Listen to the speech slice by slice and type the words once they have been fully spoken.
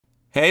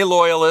Hey,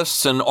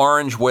 loyalists and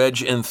Orange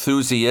Wedge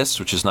enthusiasts,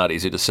 which is not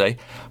easy to say.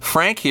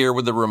 Frank here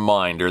with a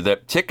reminder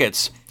that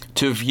tickets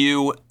to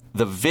view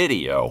the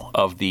video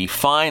of the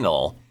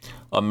final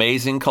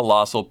Amazing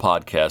Colossal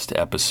podcast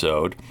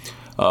episode,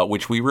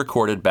 which we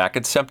recorded back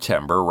in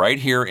September right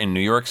here in New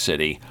York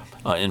City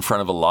in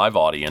front of a live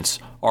audience,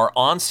 are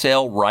on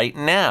sale right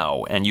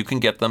now, and you can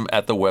get them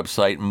at the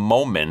website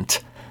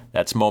Moment.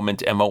 That's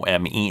Moment,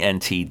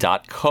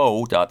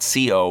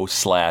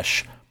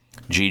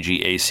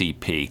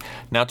 moment.co.co/GGACP.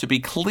 Now, to be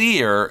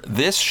clear,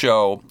 this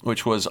show,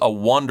 which was a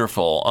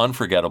wonderful,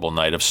 unforgettable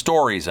night of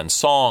stories and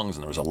songs,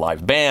 and there was a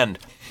live band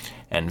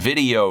and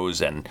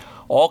videos and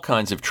all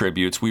kinds of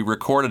tributes, we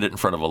recorded it in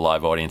front of a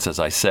live audience, as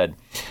I said.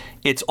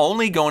 It's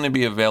only going to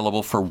be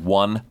available for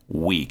 1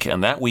 week,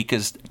 and that week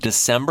is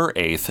December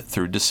 8th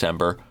through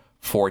December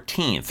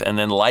 14th, and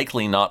then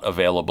likely not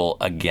available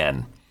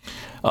again.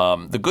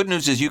 The good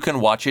news is you can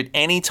watch it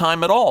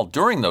anytime at all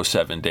during those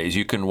 7 days.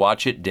 You can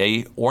watch it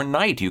day or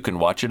night. You can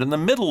watch it in the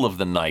middle of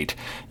the night.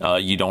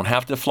 You don't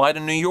have to fly to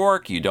New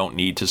York. You don't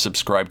need to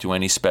subscribe to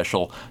any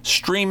special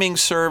streaming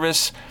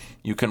service.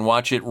 You can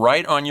watch it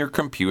right on your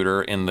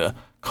computer in the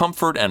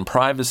comfort and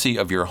privacy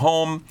of your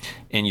home,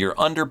 in your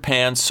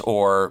underpants,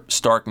 or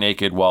stark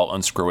naked while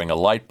unscrewing a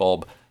light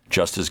bulb,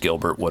 just as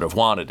Gilbert would have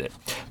wanted it.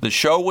 The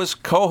show was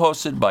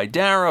co-hosted by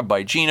Dara,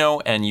 by Gino,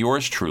 and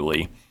yours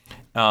truly.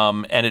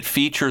 And it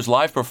features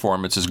live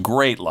performances,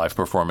 great live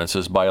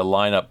performances by a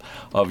lineup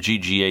of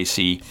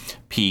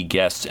GGACP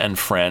guests and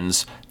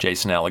friends: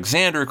 Jason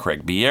Alexander,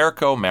 Craig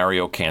Bierko,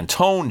 Mario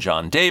Cantone,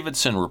 John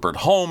Davidson, Rupert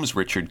Holmes,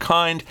 Richard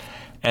Kind,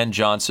 and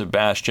John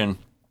Sebastian.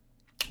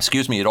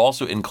 It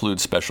also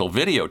includes special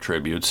video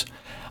tributes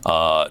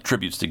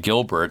to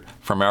Gilbert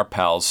from our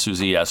pals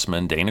Susie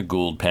Essman, Dana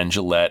Gould, Penn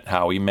Jillette,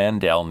 Howie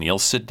Mandel, Neil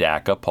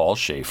Sedaka, Paul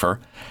Schaefer,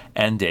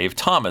 and Dave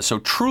Thomas. So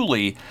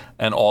truly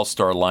an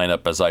all-star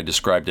lineup as I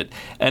described it.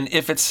 And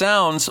if it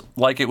sounds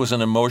like it was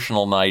an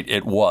emotional night,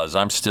 it was.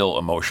 I'm still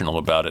emotional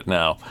about it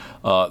now.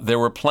 There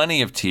were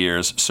plenty of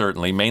tears,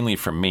 certainly, mainly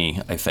from me,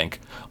 I think.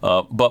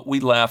 But we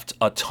laughed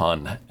a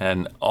ton.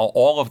 And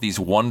all of these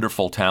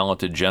wonderful,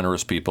 talented,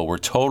 generous people were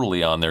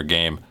totally on their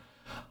game.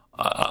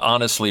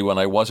 Honestly, when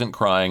I wasn't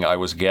crying, I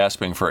was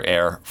gasping for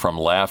air from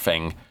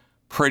laughing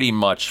pretty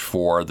much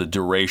for the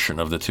duration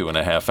of the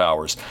 2.5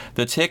 hours.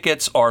 The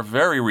tickets are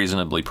very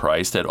reasonably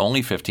priced at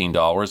only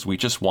 $15. We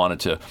just wanted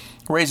to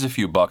raise a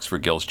few bucks for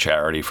Gil's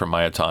charity for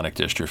myotonic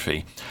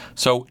dystrophy.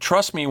 So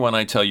trust me when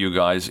I tell you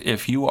guys,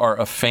 if you are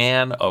a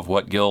fan of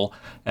what Gil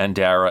and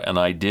Dara and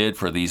I did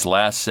for these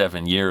last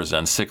 7 years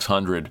and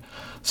 600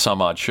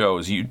 some odd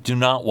shows, you do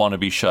not want to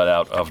be shut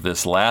out of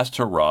this last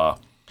hurrah.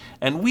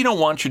 And we don't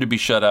want you to be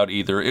shut out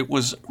either. It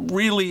was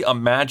really a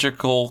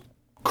magical,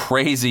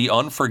 crazy,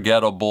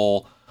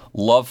 unforgettable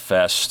love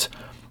fest,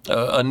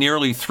 a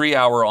nearly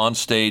 3-hour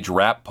onstage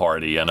rap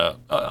party, and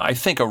I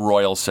think a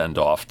royal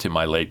send-off to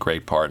my late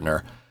great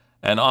partner.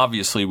 And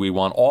obviously, we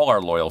want all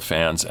our loyal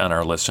fans and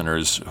our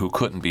listeners who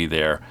couldn't be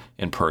there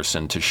in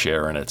person to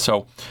share in it.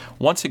 So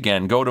once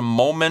again, go to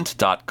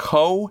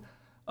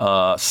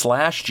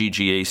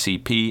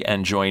moment.co/GGACP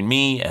and join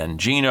me and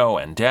Gino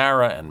and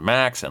Dara and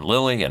Max and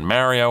Lily and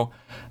Mario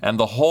and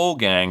the whole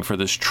gang for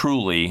this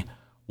truly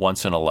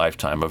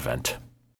once-in-a-lifetime event.